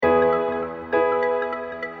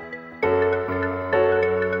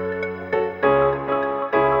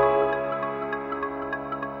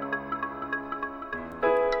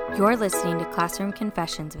You're listening to Classroom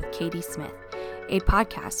Confessions with Katie Smith, a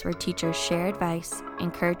podcast where teachers share advice,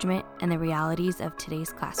 encouragement, and the realities of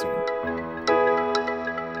today's classroom.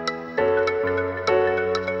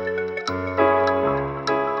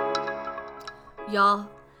 Y'all,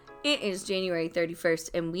 it is January 31st,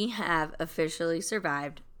 and we have officially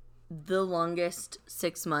survived the longest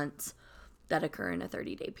 6 months that occur in a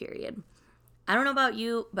 30-day period. I don't know about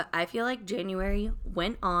you, but I feel like January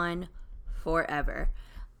went on forever.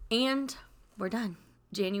 And we're done.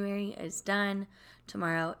 January is done.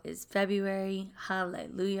 Tomorrow is February.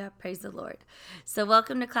 Hallelujah. Praise the Lord. So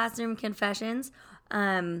welcome to Classroom Confessions.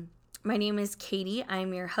 My name is Katie.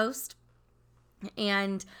 I'm your host.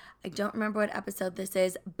 And I don't remember what episode this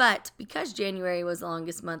is, but because January was the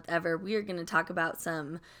longest month ever, we are going to talk about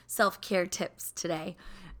some self-care tips today.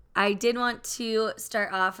 I did want to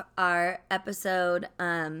start off our episode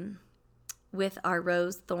with our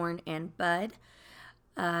rose, thorn, and bud.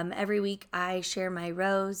 Every week I share my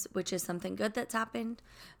rose, which is something good that's happened,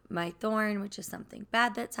 my thorn, which is something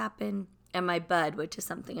bad that's happened, and my bud, which is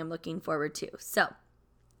something I'm looking forward to. So,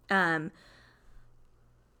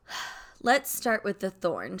 let's start with the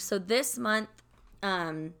thorn. So this month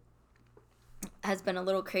has been a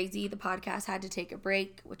little crazy. The podcast had to take a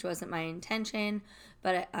break, which wasn't my intention,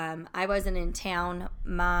 but I wasn't in town.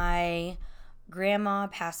 My grandma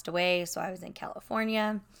passed away, so I was in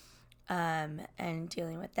California. And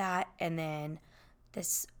dealing with that. And then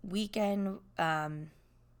this weekend,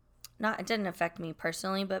 it didn't affect me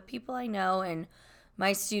personally, but people I know and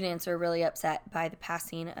my students were really upset by the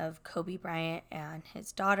passing of Kobe Bryant and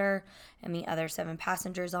his daughter and the other 7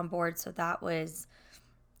 passengers on board. So that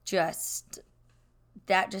just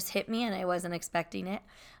hit me, and I wasn't expecting it.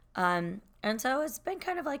 And so it's been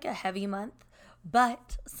kind of like a heavy month.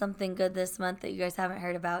 But something good this month that you guys haven't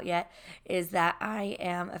heard about yet is that I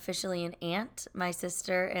am officially an aunt. My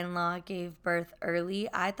sister-in-law gave birth early.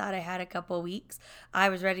 I thought I had a couple weeks. I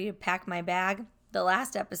was ready to pack my bag the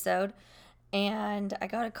last episode, and I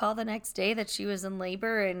got a call the next day that she was in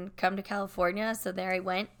labor and come to California, so there I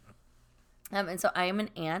went. And so I am an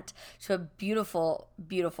aunt to a beautiful,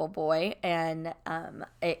 beautiful boy, and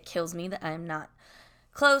it kills me that I'm not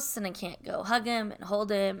close and I can't go hug him and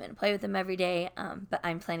hold him and play with him every day, but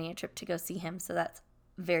I'm planning a trip to go see him, so that's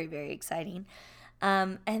very, very exciting.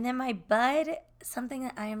 And then my bud, something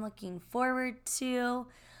that I am looking forward to.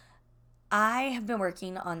 I have been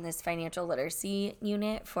working on this financial literacy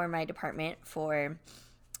unit for my department for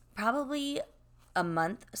probably a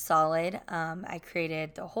month solid. I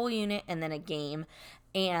created the whole unit and then a game,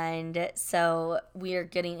 and so we are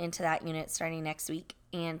getting into that unit starting next week.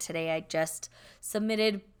 And today I just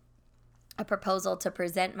submitted a proposal to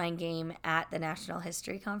present my game at the National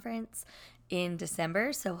History Conference in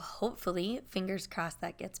December. So hopefully, fingers crossed,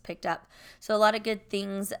 that gets picked up. So a lot of good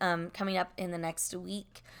things coming up in the next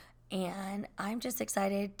week. And I'm just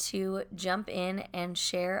excited to jump in and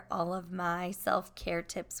share all of my self-care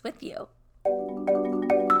tips with you.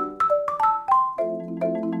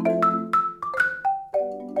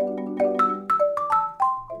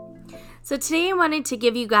 So today I wanted to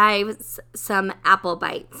give you guys some apple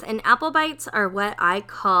bites. And apple bites are what I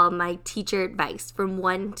call my teacher advice from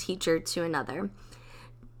one teacher to another.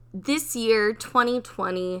 This year,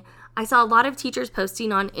 2020, I saw a lot of teachers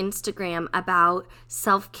posting on Instagram about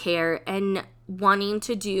self-care and wanting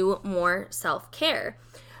to do more self-care.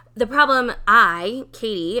 The problem I,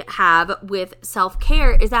 Katie, have with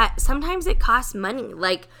self-care is that sometimes it costs money,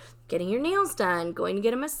 like getting your nails done, going to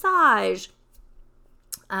get a massage,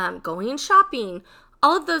 going shopping.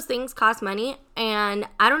 All of those things cost money, and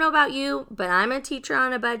I don't know about you, but I'm a teacher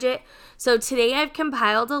on a budget. So today I've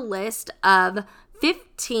compiled a list of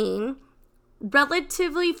 15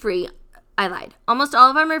 relatively free. I lied. Almost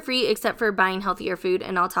all of them are free except for buying healthier food,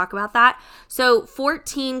 and I'll talk about that. So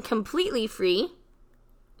 14 completely free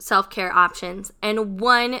self-care options, and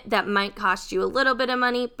one that might cost you a little bit of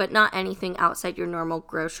money, but not anything outside your normal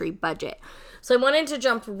grocery budget. So I wanted to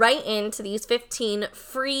jump right into these 15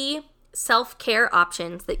 free self-care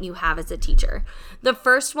options that you have as a teacher. The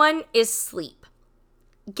first one is sleep.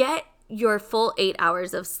 Get your full 8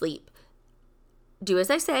 hours of sleep. Do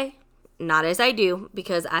as I say, not as I do,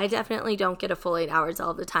 because I definitely don't get a full 8 hours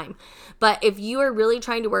all the time. But if you are really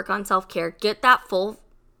trying to work on self-care, get that full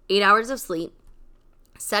 8 hours of sleep,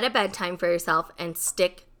 set a bedtime for yourself, and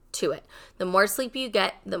stick to it. The more sleep you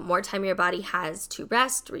get, the more time your body has to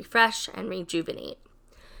rest, refresh, and rejuvenate.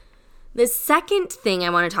 The second thing I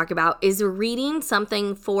want to talk about is reading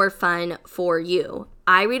something for fun for you.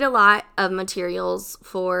 I read a lot of materials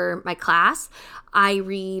for my class. I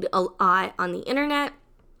read a lot on the internet.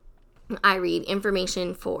 I read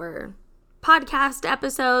information for podcast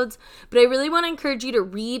episodes, but I really want to encourage you to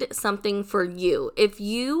read something for you. If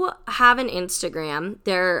you have an Instagram,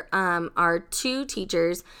 there are two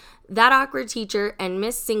teachers, That Awkward Teacher and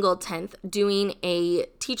Miss Singletonth, doing a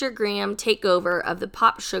Teachergram takeover of the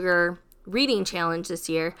Pop Sugar reading challenge this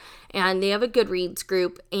year, and they have a Goodreads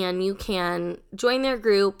group, and you can join their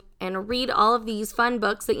group and read all of these fun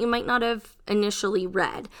books that you might not have initially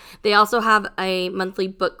read. They also have a monthly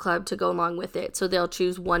book club to go along with it, so they'll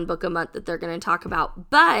choose one book a month that they're going to talk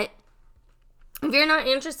about. But if you're not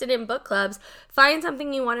interested in book clubs, find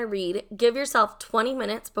something you want to read. Give yourself 20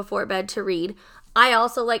 minutes before bed to read. I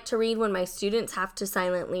also like to read when my students have to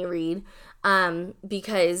silently read,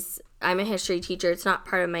 because I'm a history teacher. It's not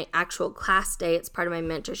part of my actual class day. It's part of my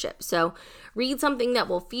mentorship. So read something that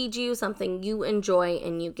will feed you, something you enjoy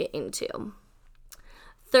and you get into.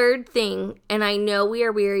 Third thing, and I know we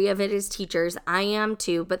are weary of it as teachers. I am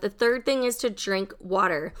too. But the third thing is to drink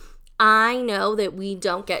water. I know that we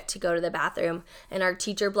don't get to go to the bathroom, and our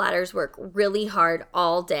teacher bladders work really hard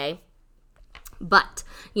all day. But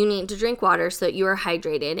you need to drink water so that you are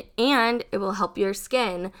hydrated, and it will help your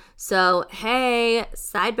skin. So, hey,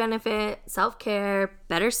 side benefit, self-care,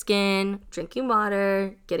 better skin, drinking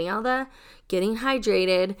water, getting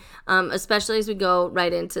hydrated, especially as we go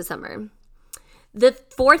right into summer. The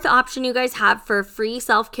fourth option you guys have for free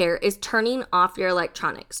self-care is turning off your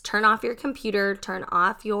electronics. Turn off your computer, turn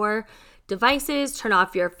off your devices, turn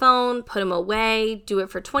off your phone, put them away, do it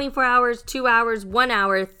for 24 hours, 2 hours, 1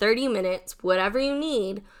 hour, 30 minutes, whatever you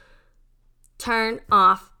need. Turn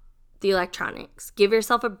off the electronics. Give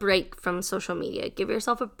yourself a break from social media. Give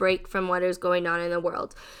yourself a break from what is going on in the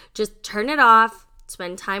world. Just turn it off,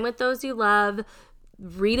 spend time with those you love,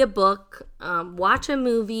 read a book, watch a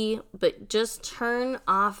movie, but just turn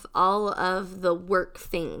off all of the work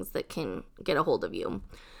things that can get a hold of you.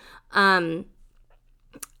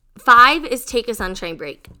 5 is take a sunshine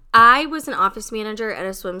break. I was an office manager at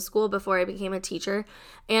a swim school before I became a teacher,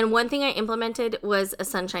 and one thing I implemented was a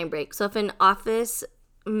sunshine break. So if an office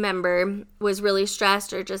member was really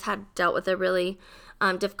stressed or just had dealt with a really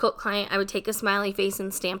difficult client, I would take a smiley face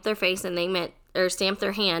and stamp their face, and stamp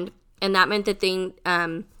their hand, and that meant that they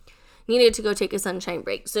needed to go take a sunshine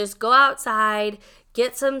break. So just go outside,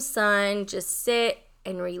 get some sun, just sit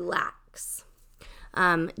and relax.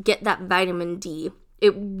 Get that vitamin D.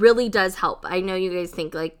 It really does help. I know you guys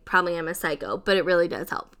think probably I'm a psycho, but it really does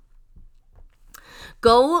help.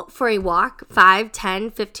 Go for a walk, 5, 10,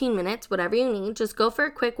 15 minutes, whatever you need. Just go for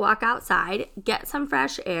a quick walk outside, get some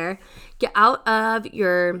fresh air, get out of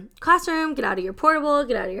your classroom, get out of your portable,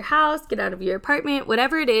 get out of your house, get out of your apartment,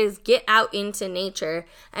 whatever it is, get out into nature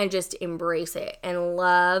and just embrace it and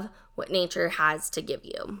love what nature has to give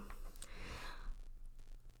you.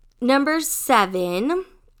 Number 7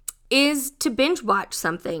 is to binge watch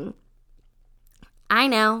something. I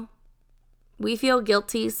know. We feel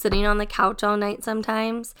guilty sitting on the couch all night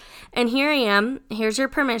sometimes. And here I am. Here's your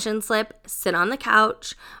permission slip. Sit on the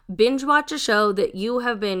couch. Binge watch a show that you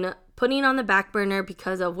have been putting on the back burner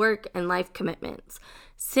because of work and life commitments.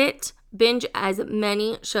 Sit, binge as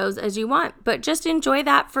many shows as you want. But just enjoy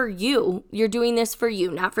that for you. You're doing this for you.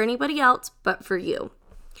 Not for anybody else, but for you.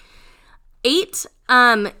 8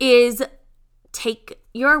 is take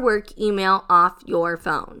your work email off your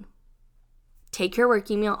phone. Take your work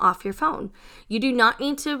email off your phone. You do not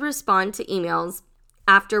need to respond to emails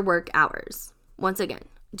after work hours. Once again,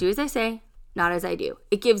 do as I say, not as I do.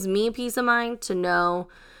 It gives me peace of mind to know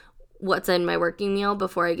what's in my work email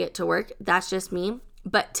before I get to work. That's just me.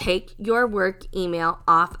 But take your work email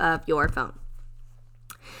off of your phone.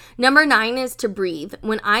 Number 9 is to breathe.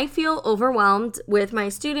 When I feel overwhelmed with my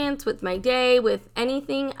students, with my day, with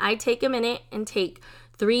anything, I take a minute and take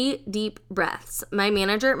 3 deep breaths. My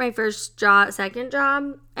manager at my second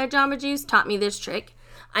job at Jamba Juice taught me this trick.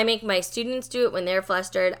 I make my students do it when they're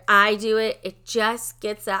flustered. I do it. It just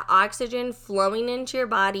gets that oxygen flowing into your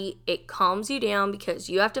body. It calms you down because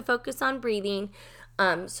you have to focus on breathing.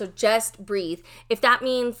 So just breathe. If that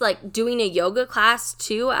means doing a yoga class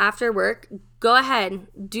too after work, go ahead,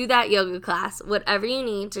 do that yoga class, whatever you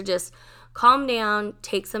need to just calm down,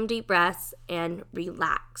 take some deep breaths, and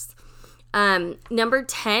relax. Number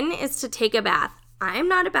 10 is to take a bath. I'm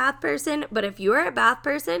not a bath person, but if you are a bath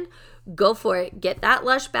person, go for it. Get that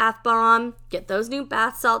Lush bath bomb, get those new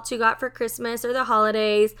bath salts you got for Christmas or the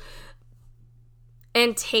holidays,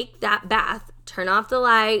 and take that bath. Turn off the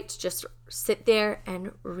lights, just sit there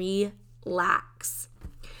and relax.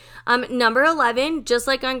 Number 11, just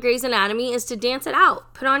like on Grey's Anatomy, is to dance it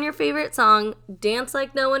out. Put on your favorite song, dance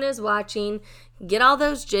like no one is watching, get all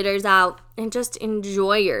those jitters out, and just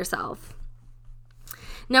enjoy yourself.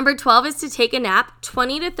 Number 12 is to take a nap,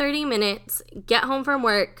 20 to 30 minutes, get home from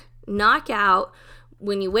work, knock out.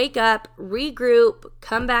 When you wake up, regroup,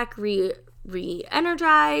 come back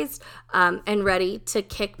re-energized, and ready to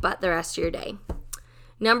kick butt the rest of your day.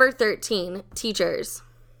 Number 13, teachers.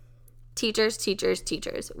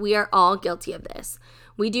 Teachers. We are all guilty of this.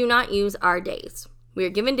 We do not use our days. We are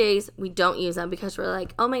given days, we don't use them because we're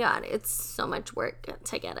like, oh my God, it's so much work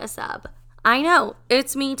to get a sub. I know,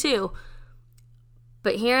 it's me too.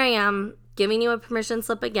 But here I am giving you a permission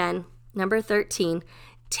slip again. Number 13,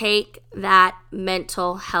 take that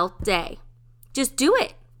mental health day. Just do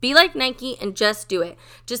it. Be like Nike and just do it.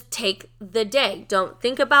 Just take the day. Don't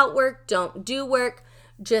think about work. Don't do work.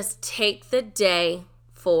 Just take the day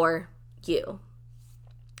for you.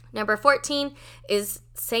 Number 14 is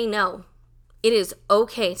say no. It is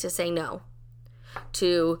okay to say no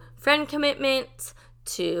to friend commitments,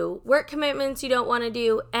 to work commitments you don't want to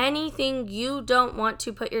do, anything you don't want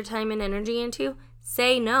to put your time and energy into,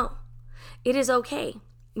 say no. It is okay.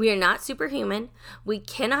 We are not superhuman. We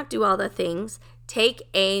cannot do all the things. Take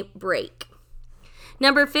a break.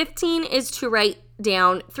 Number 15 is to write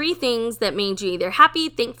down 3 things that made you either happy,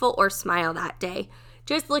 thankful, or smile that day.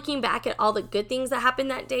 Just looking back at all the good things that happened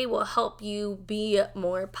that day will help you be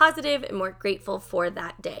more positive and more grateful for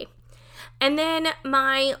that day. And then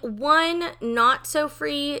my one not so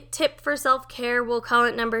free tip for self-care, we'll call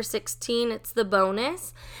it number 16. It's the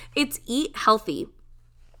bonus. It's eat healthy.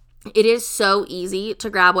 It is so easy to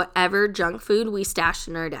grab whatever junk food we stashed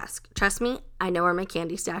in our desk. Trust me, I know where my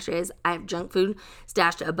candy stash is. I have junk food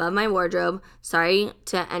stashed above my wardrobe. Sorry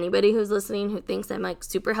to anybody who's listening who thinks I'm like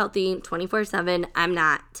super healthy 24/7. I'm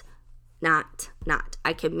not.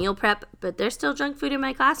 I can meal prep, but there's still junk food in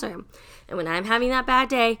my classroom. And when I'm having that bad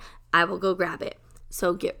day, I will go grab it.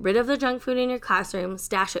 So get rid of the junk food in your classroom.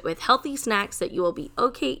 Stash it with healthy snacks that you will be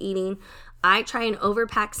okay eating. I try and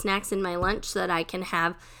overpack snacks in my lunch so that I can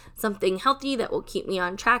have something healthy that will keep me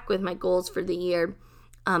on track with my goals for the year.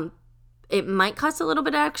 It might cost a little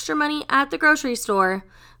bit of extra money at the grocery store,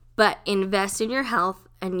 but invest in your health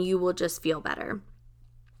and you will just feel better.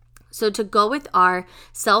 So to go with our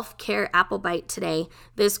self-care apple bite today,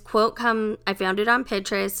 this quote I found it on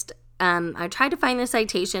Pinterest. I tried to find the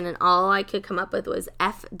citation and all I could come up with was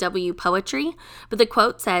FW Poetry, but the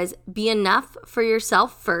quote says, "Be enough for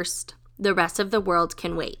yourself first. The rest of the world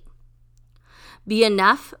can wait." Be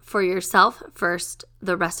enough for yourself first.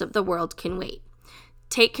 The rest of the world can wait.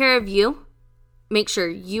 Take care of you. Make sure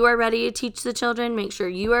you are ready to teach the children. Make sure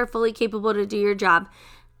you are fully capable to do your job.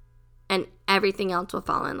 And everything else will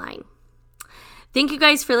fall in line. Thank you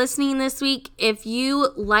guys for listening this week. If you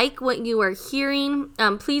like what you are hearing,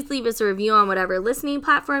 please leave us a review on whatever listening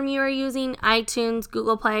platform you are using, iTunes,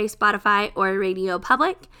 Google Play, Spotify, or Radio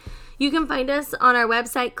Public. You can find us on our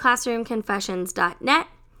website, classroomconfessions.net.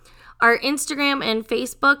 Our Instagram and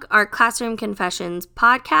Facebook are Classroom Confessions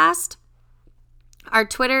Podcast. Our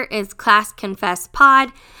Twitter is Class Confess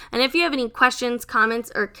Pod. And if you have any questions,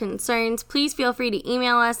 comments, or concerns, please feel free to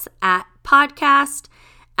email us at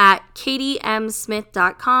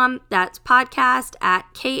podcast@katiemsmith.com. That's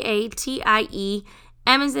podcast@KATIE,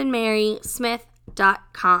 M as in Mary,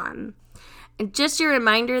 Smith.com. And just your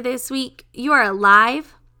reminder this week, you are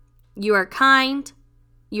alive, you are kind,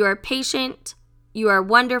 you are patient, you are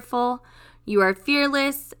wonderful, you are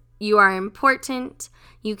fearless, you are important,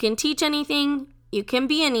 you can teach anything, you can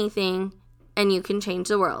be anything, and you can change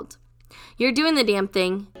the world. You're doing the damn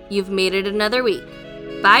thing. You've made it another week.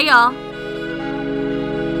 Bye, y'all.